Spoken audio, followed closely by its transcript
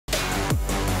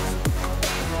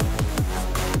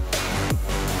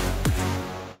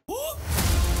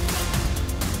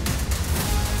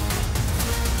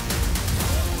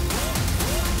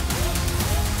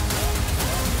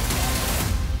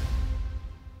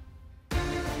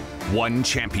One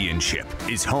championship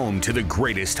is home to the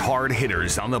greatest hard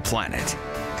hitters on the planet.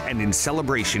 And in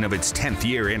celebration of its 10th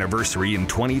year anniversary in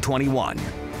 2021,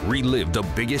 relive the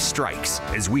biggest strikes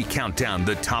as we count down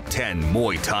the top 10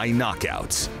 Muay Thai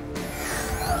knockouts.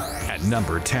 At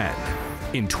number 10,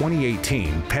 in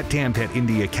 2018, Petchdam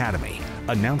India Academy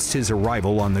announced his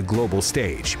arrival on the global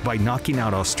stage by knocking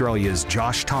out Australia's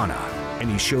Josh Tana,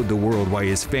 and he showed the world why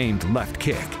his famed left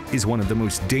kick is one of the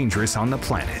most dangerous on the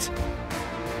planet.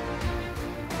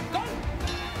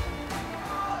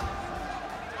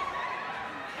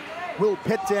 Will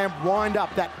Petchdam wind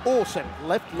up that awesome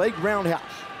left leg roundhouse?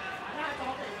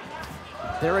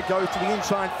 There it goes to the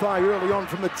inside thigh early on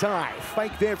from the Thai.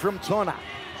 Fake there from Tana.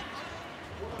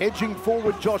 Edging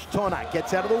forward, Josh Tana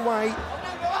gets out of the way.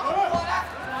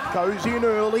 Goes in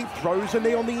early, throws a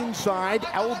knee on the inside.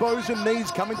 Elbows and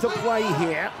knees come into play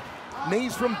here.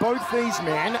 Knees from both these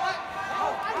men.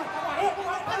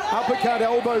 Uppercut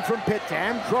elbow from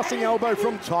Petchdam. Crossing elbow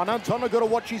from Tana. Tana got to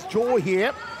watch his jaw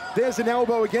here. There's an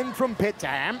elbow again from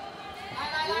Petchdam.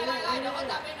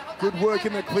 Good work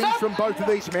in the clinch from both of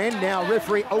these men. Now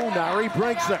referee Olnari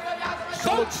breaks it.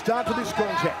 Solid start to this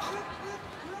contest.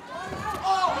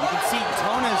 You can see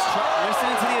Tona's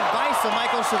listening to the advice of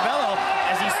Michael Cervello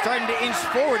as he's starting to inch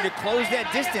forward to close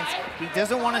that distance. He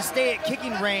doesn't want to stay at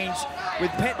kicking range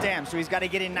with Petchdam, so he's got to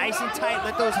get in nice and tight,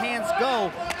 let those hands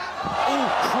go. Ooh,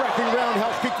 cracking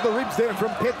roundhouse kick to the ribs there from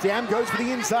Petchdam. Goes for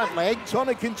the inside leg.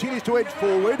 Tana continues to edge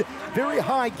forward. Very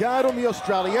high guard on the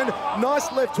Australian.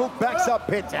 Nice left hook backs up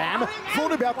Petchdam.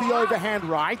 Thought about the overhand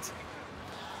right.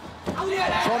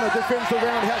 Tana defends the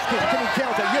roundhouse kick. Can he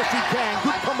counter? Yes, he can.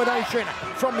 Good combination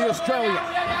from the Australian.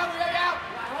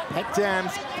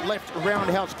 Petchdam's left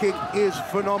roundhouse kick is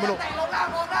phenomenal.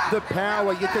 The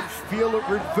power, you can feel it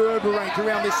reverberate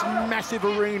around this massive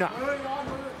arena.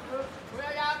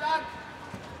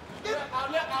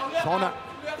 Tana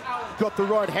got the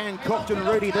right hand cocked and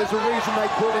ready. There's a reason they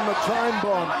call him the time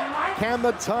bomb. Can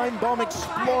the time bomb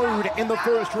explode in the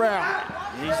first round?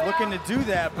 He's looking to do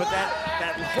that, but that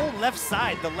whole left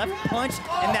side, the left punch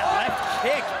and that left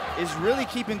kick is really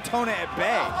keeping Tana at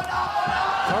bay.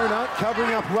 Tana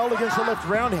covering up well against the left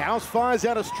roundhouse, fires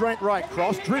out a straight right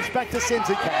cross, drifts back to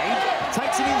center cage,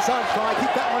 takes it inside thigh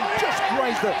kick. That one just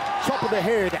grazed the top of the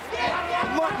head.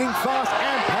 Lightning fast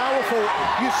and powerful.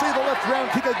 You see the left round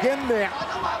kick again there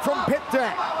from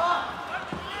Petchdam.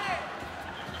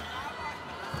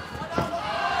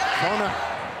 Tana,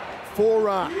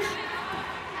 forearms,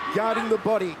 guarding the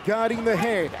body, guarding the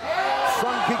head.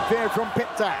 Front kick there from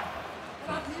Petchdam.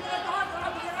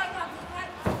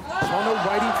 Tana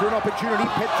waiting for an opportunity.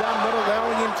 Petchdam not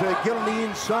allowing him to get on the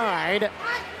inside.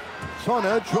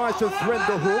 Tana tries to thread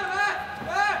the hook.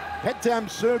 Petchdam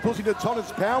circles into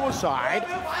Tana's power side.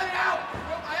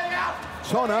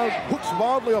 Tana hooks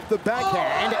wildly off the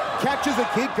backhand, catches a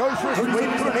kick, goes for a sweep,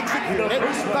 couldn't execute it.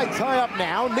 They tie up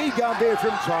now. Knee guard there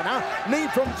from Tana. Knee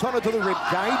from Tana to the rib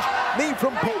cage. Knee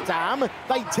from Petchdam.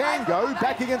 They tango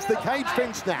back against the cage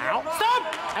fence now.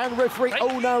 Stop! And referee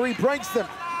Olnari breaks them.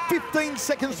 15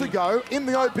 seconds to go in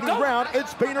the opening round.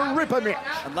 It's been a ripper match.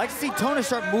 I'd like to see Tana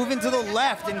start moving to the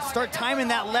left and start timing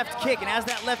that left kick. And as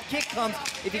that left kick comes,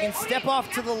 if he can step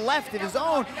off to the left of his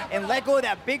own and let go of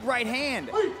that big right hand.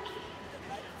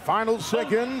 Final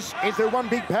seconds. Is there one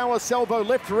big power salvo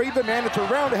left for either man? It's a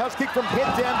roundhouse kick from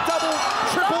Petchdam. Double,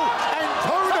 triple, and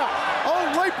Tana.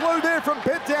 Oh, late blow there from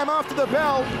Petchdam after the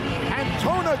bell. And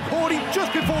Tana caught him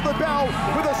just before the bell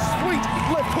with a sweet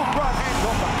left hook right hand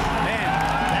combo. Man,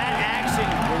 that action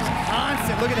was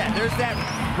constant. Look at that. There's that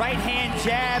right hand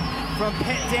jab from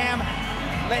Petchdam.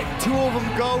 Let two of them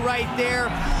go right there.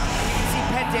 You can see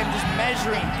Petchdam just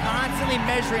measuring, constantly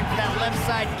measuring for that left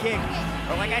side kick.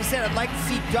 But like I said, I'd like to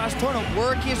see Josh Tana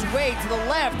work his way to the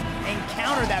left and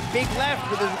counter that big left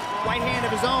with his right hand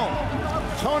of his own.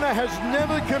 Tana has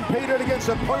never competed against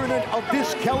an opponent of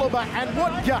this caliber, and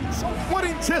what guts, what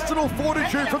intestinal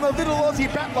fortitude from the little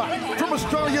Aussie battler from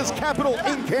Australia's capital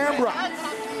in Canberra.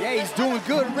 Yeah, he's doing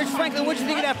good. Rich Franklin, what did you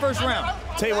think of that first round?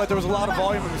 Tell you what, there was a lot of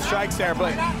volume in the strikes there,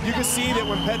 but you can see that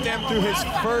when Petchdam threw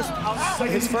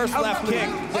his first left kick,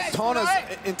 Tana's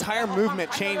entire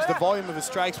movement changed. The volume of his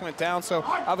strikes went down, so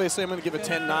obviously I'm going to give a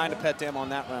 10-9 to Petchdam on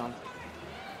that round.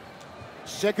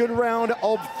 Second round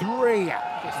of 3.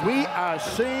 We are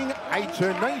seeing a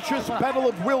tenacious battle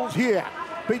of wills here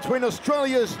between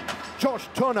Australia's Josh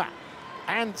Tana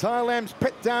and Thailand's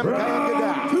Petchdam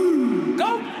Kayakada.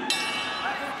 Go!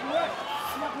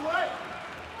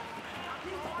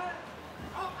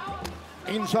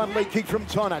 Inside leg kick from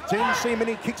Tana. Didn't see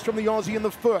many kicks from the Aussie in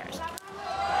the first.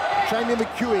 Jamie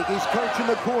McHugh is coach in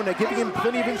the corner, giving him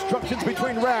plenty of instructions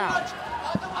between rounds.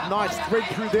 Nice thread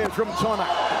through there from Tona.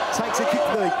 Takes a kick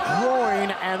to the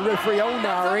groin, and referee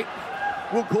Onari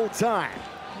will call time.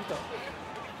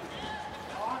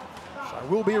 So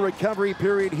will be a recovery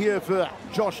period here for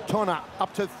Josh Tona.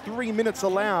 Up to 3 minutes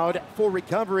allowed for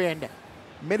recovery and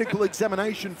medical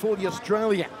examination for the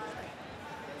Australian.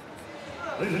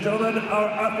 Ladies and gentlemen, our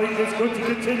athlete is going to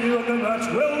continue and the match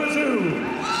will resume.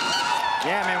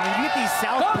 Yeah, man, when you get these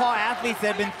southpaw athletes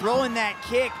that have been throwing that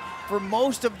kick for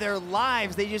most of their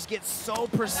lives, they just get so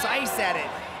precise at it.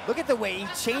 Look at the way he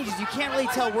changes. You can't really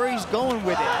tell where he's going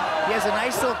with it. He has a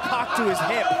nice little cock to his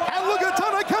hip. And look at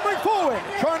Tona coming forward,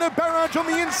 trying to barrage on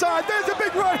the inside. There's a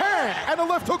big right hand and a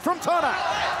left hook from Tona.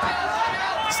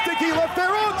 Sticky left there.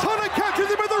 Oh, Tona catches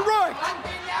him with the right.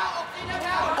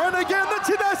 And again, the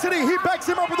tenacity. He backs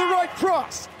him up with the right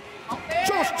cross.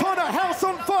 Josh Tona, house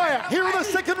on fire here in the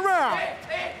second round.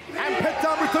 And pecked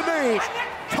down with the knees.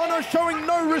 Tona showing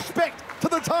no respect to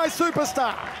the Thai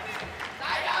superstar.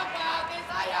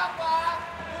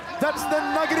 That's the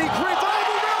nuggety grit. Oh,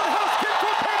 the roundhouse kick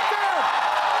from Peckdown.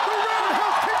 The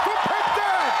roundhouse kick from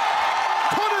Peckdown.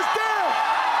 Tona's down.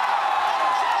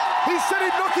 He said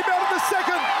he'd knock him out in the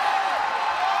second.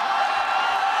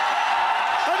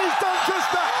 And he's done just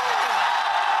that.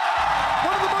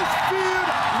 One of the most feared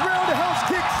roundhouse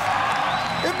kicks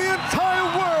in the entire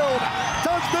world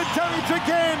does the damage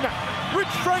again.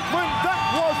 Rich Franklin, that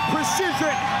was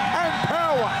precision and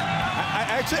power.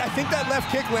 I think that left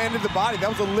kick landed the body. That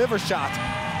was a liver shot.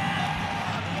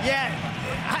 Yeah,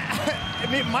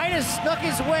 it might have snuck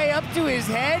his way up to his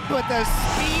head, but the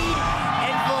speed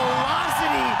and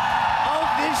velocity of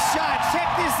this shot, check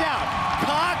this out.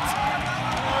 Cocked,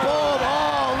 bold,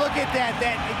 oh, look at that.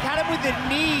 It caught him with the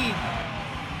knee.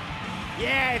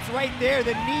 Yeah, it's right there.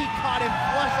 The knee caught him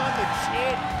flush on the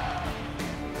chin.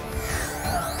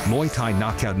 Muay Thai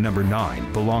knockout number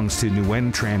 9 belongs to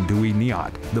Nguyen Tran Duy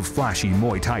Nhiat, the flashy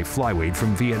Muay Thai flyweight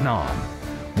from Vietnam.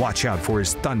 Watch out for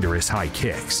his thunderous high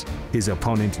kicks. His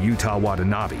opponent Yuta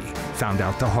Watanabe found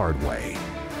out the hard way.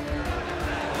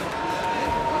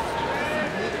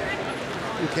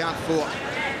 Look out for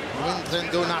Nguyen Tran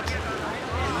Duy Nhiat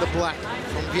in the black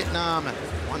from Vietnam.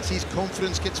 Once his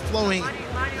confidence gets flowing,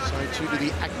 so too do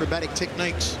the acrobatic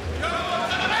techniques.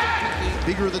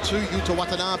 Bigger of the two, Yuta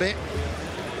Watanabe,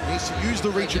 needs to use the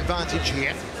reach advantage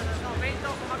here.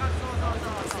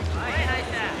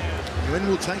 Nguyen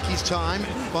will take his time,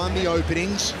 find the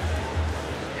openings.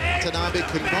 Watanabe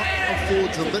could not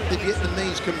afford to let the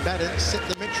Vietnamese combatant set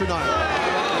the metronome.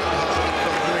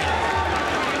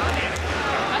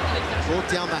 Brought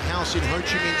down the house in Ho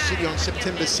Chi Minh City on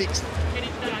September 6th.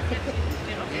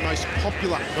 The most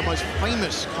popular, the most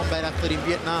famous combat athlete in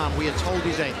Vietnam, we are told,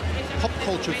 is a pop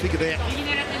culture figure there.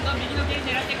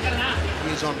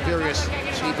 He is on various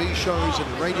TV shows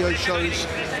and radio shows.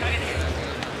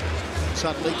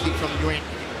 Inside leg kick from Nguyen.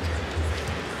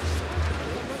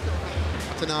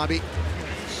 Watanabe,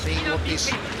 seeing what this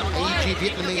AG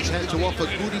Vietnamese had to offer.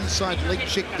 Good inside leg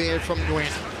check there from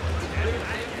Nguyen.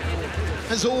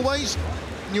 As always,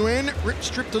 Nguyen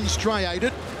stripped and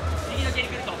striated.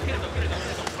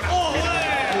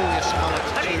 Glorious mullet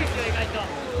too.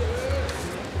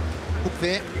 Hook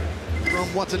there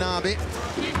from Watanabe.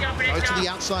 Goes to the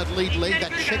outside lead leg.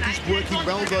 That check is working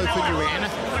well though for Nguyen.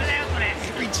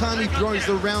 Every time he throws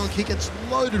the round kick, it's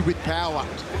loaded with power.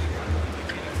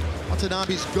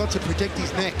 Watanabe's got to protect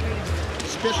his neck,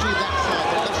 especially that side,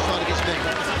 the left side of his neck.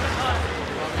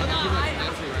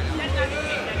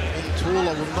 And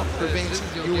taller will not prevent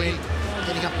Nguyen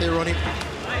getting up there on him.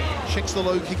 Checks the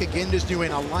low kick again, does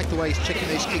Nguyen. I like the way he's checking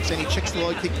these kicks, and he checks the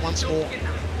low kick once more.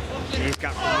 He's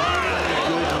got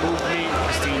really good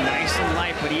movement, staying nice and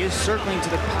light, but he is circling to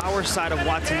the power side of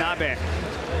Watanabe.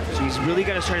 So he's really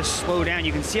got to try to slow down.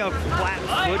 You can see how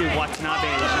flat-footed Watanabe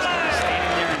is, just kind of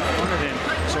standing there in front of him.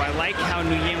 So I like how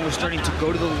Nguyen was starting to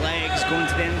go to the legs, going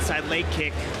to the inside leg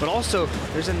kick, but also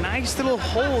there's a nice little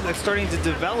hole that's starting to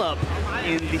develop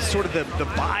in the sort of the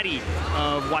body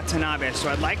of Watanabe. So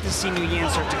I'd like to see Nguyen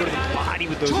start to go to the body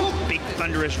with those big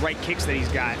thunderous right kicks that he's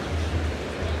got.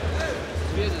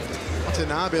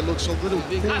 Watanabe looks a little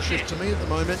cautious to me at the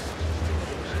moment.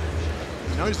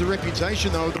 He knows the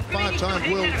reputation, though, of the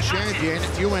 5-time world champion,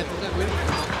 Nguyen. Nguyen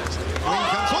comes,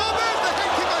 oh, there's the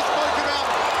head kick I spoke about,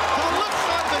 to the left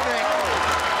side of the neck.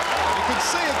 You could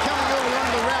see it coming early on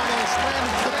in the round, and it's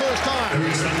landed for the first time.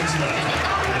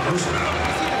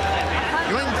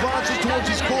 Nguyen advances towards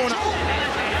his corner.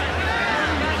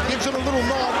 Gives it a little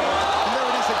nod, and there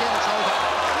it is again, it's over.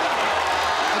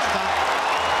 It's done.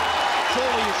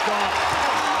 Surely it's gone.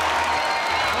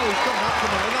 Oh, he's gone up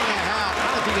from it. I don't know how. I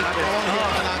don't think he can go on here,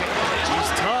 Watanabe.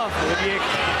 He's tough, Olivier.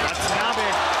 Watanabe,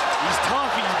 he's tough.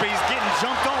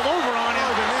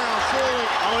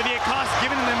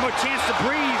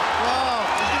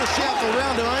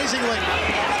 amazingly.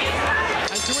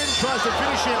 And Nguyen tries to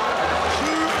finish it.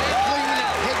 2 clean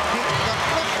head kicks to the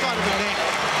left side of the neck.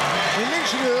 We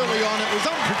mentioned early on, it was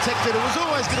unprotected. It was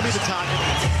always going to be the target.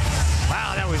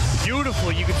 Wow, that was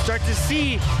beautiful. You could start to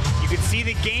see,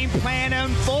 the game plan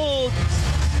unfold.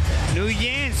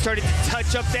 Nguyen started to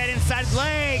touch up that inside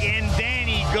leg, and then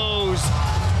he goes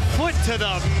foot to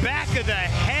the back of the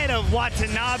head of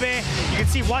Watanabe. You can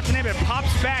see Watanabe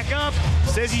pops back up,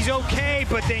 says he's okay,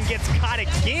 but then gets caught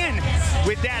again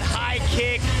with that high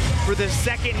kick for the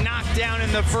second knockdown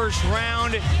in the first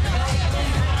round.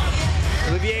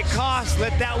 𝐕𝐢𝐞𝐿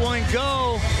let that one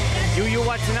go. Yuya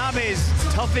Watanabe is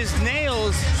tough as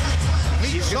nails.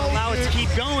 He's going to allow it to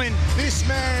keep going. This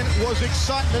man was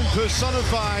excitement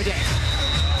personified.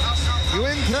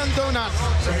 Nguyen Tran Do Nhat.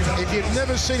 If you've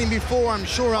never seen him before, I'm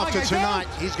sure after tonight,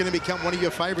 he's going to become one of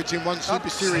your favorites in One Super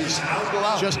Series.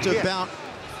 Just about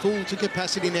full to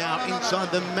capacity now inside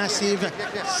the massive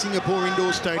Singapore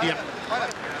Indoor Stadium.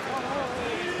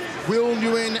 Will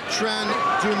Nguyen Tran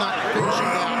Do Nhat finish him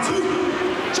now?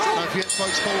 Don't forget,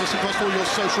 folks, follow us across all your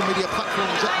social media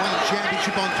platforms at One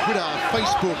Championship on Twitter,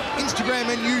 Facebook, Instagram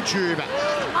and YouTube.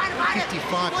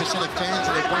 55% of fans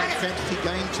in their one fantasy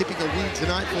game tipping a win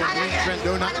tonight for Nguyen Tran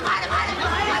Do Nhat.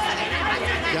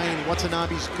 Again,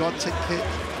 Watanabe's got to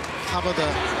cover the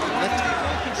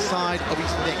left side of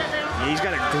his neck. Yeah, he's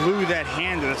got to glue that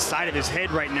hand to the side of his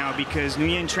head right now because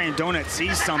Nguyen Tran Do Nhat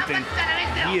sees something.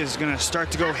 He is going to start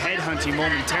to go head hunting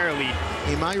momentarily.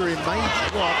 He may remain.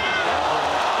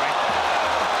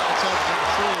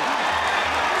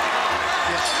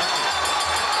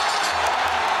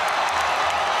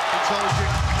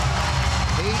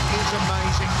 He is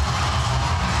amazing.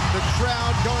 The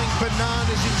crowd going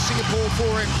bananas in Singapore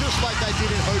for him, just like they did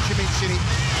in Ho Chi Minh City.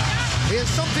 He has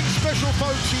something special,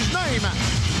 folks. His name,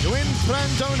 Nguyen Tran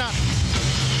Do Nhat.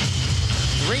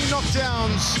 3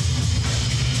 knockdowns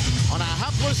on a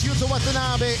hapless Yuta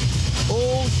Watanabe,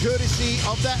 all courtesy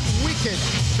of that wicked,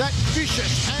 that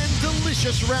vicious and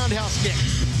delicious roundhouse kick.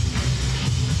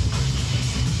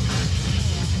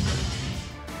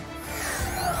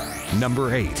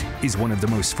 Number 8 is one of the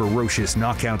most ferocious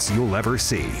knockouts you'll ever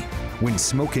see. When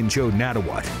Smokin' Joe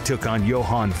Nattawut took on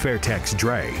Johan Fairtex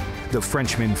Dre, the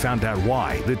Frenchman found out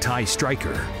why the Thai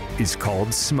striker is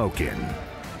called Smokin'.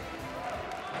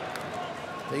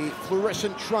 The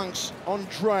fluorescent trunks on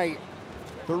Dre,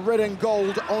 the red and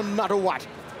gold on Nattawut.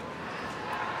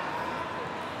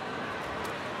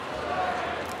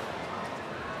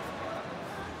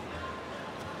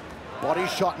 Body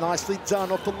shot nicely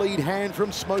done off the lead hand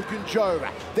from Smokin' Joe.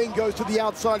 Then goes to the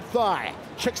outside thigh.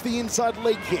 Checks the inside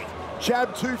leg kick.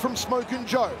 Jab 2 from Smokin'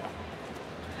 Joe.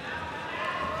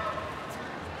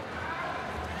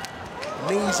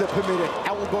 Knees are permitted.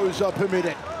 Elbows are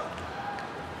permitted.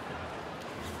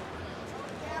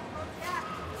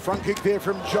 Front kick there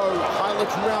from Joe. High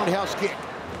left roundhouse kick.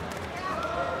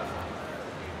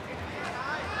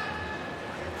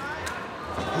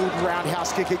 Good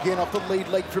roundhouse kick again off the lead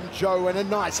leg from Joe, and a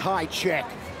nice high check.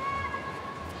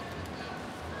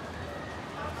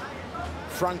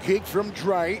 Front kick from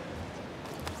Dre.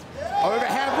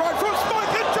 Overhand right from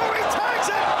Smokin' Joe, he tags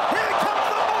it! Here comes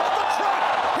the monster truck!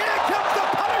 Here comes the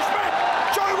punishment!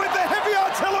 Joe with the heavy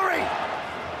artillery!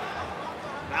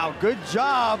 Wow, good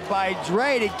job by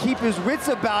Dre to keep his wits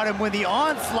about him when the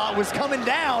onslaught was coming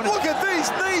down. Look at these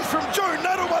knees from Joe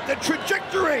Nattawut, the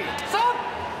trajectory!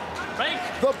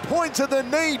 The point of the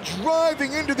knee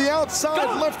driving into the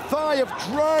outside left thigh of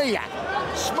Dre.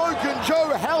 Smokin'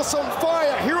 Joe, house on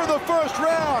fire here in the first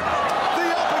round. The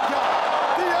uppercut,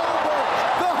 the elbows,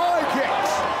 the high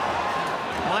kicks.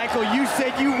 Michael, you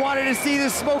said you wanted to see the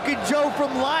Smokin' Joe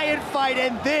from Lion fight,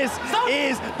 and this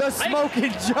is the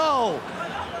Smokin' Joe.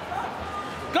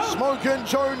 Smokin'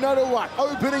 Joe Nattawut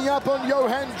opening up on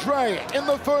Johan Dre in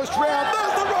the first round.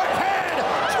 There's the right hand.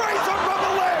 Dre's on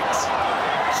rubber legs.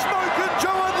 Smokin'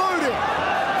 Joe unloading.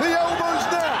 The elbows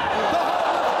now. The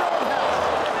high left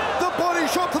roundhouse. The body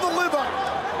shot to the liver.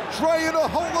 Dre in a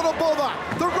whole lot of bother.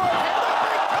 The right hand.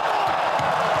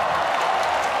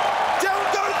 Down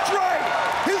goes Dre.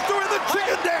 He's doing the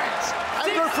chicken dance.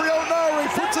 And referee O'Nari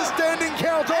puts a standing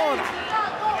count on.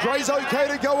 Dre's okay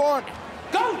to go on.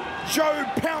 Joe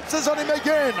pounces on him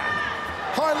again.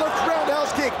 High left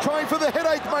roundhouse kick, trying for the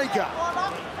headache maker.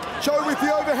 Joe with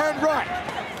the overhand right.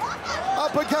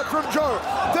 Uppercut from Joe.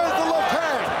 There's the left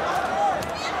hand.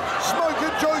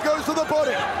 Smokin' Joe goes to the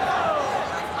body.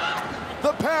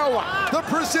 The power, the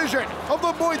precision of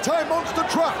the Muay Thai monster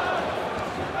truck.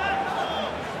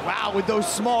 Wow, with those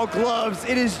small gloves,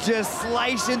 it is just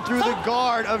slicing through the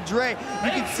guard of Dre.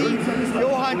 You can see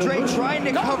Johan Dre trying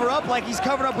to cover up like he's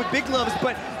covered up with big gloves,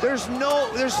 but there's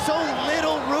so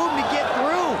little room to get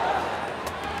through.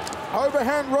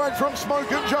 Overhand right from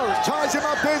Smokin' Joe. Ties him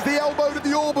up, there's the elbow to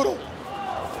the orbital.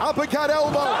 Uppercut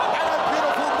elbow, and a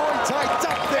beautiful Muay Thai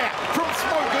duck there from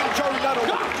Smokin' Joe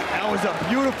Knock-out. That was a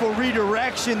beautiful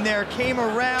redirection there. Came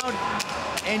around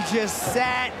and just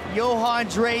sat Johan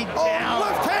Dre down. Oh,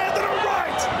 left hand to the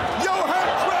right. Johan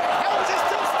Dre, how is he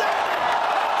still standing?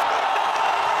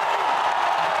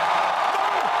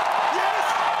 No, yes,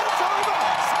 it's over.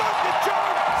 Smokin' Joe,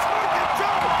 Smokin'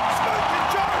 Joe, Smokin'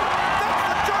 Joe. That's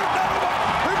the Joe Knock-out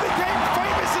who became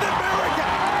famous in America.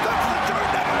 That's the Joe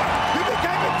Knock-out who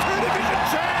became a 2-division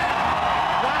champ.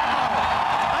 Wow,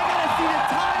 I gotta see the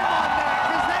time on that,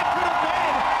 because that could have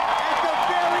been at the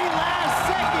very last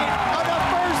second of the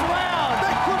first round.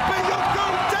 That could be your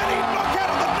go-daddy knockout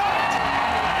of the night.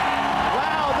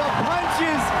 Wow, the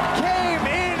punches came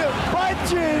in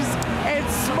bunches, and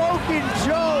Smokin'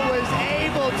 Joe was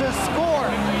able to score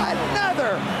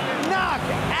another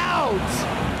knockout.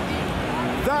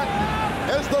 That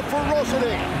is the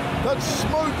ferocity that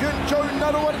Smokin' Joe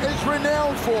Knock-out is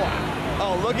renowned for.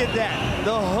 Oh, look at that.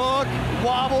 The hook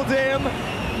wobbled him.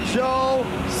 Joe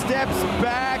steps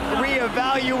back,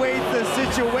 reevaluates the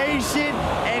situation,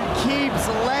 and keeps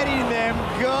letting them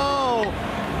go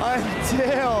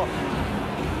until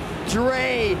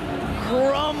Dre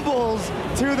crumbles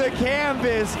to the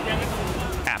canvas.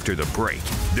 After the break,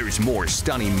 there's more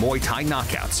stunning Muay Thai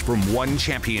knockouts from one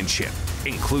championship,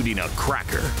 including a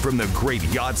cracker from the great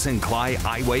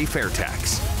𝐒𝐐𝐑𝐈𝐁𝐄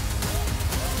Fairtex.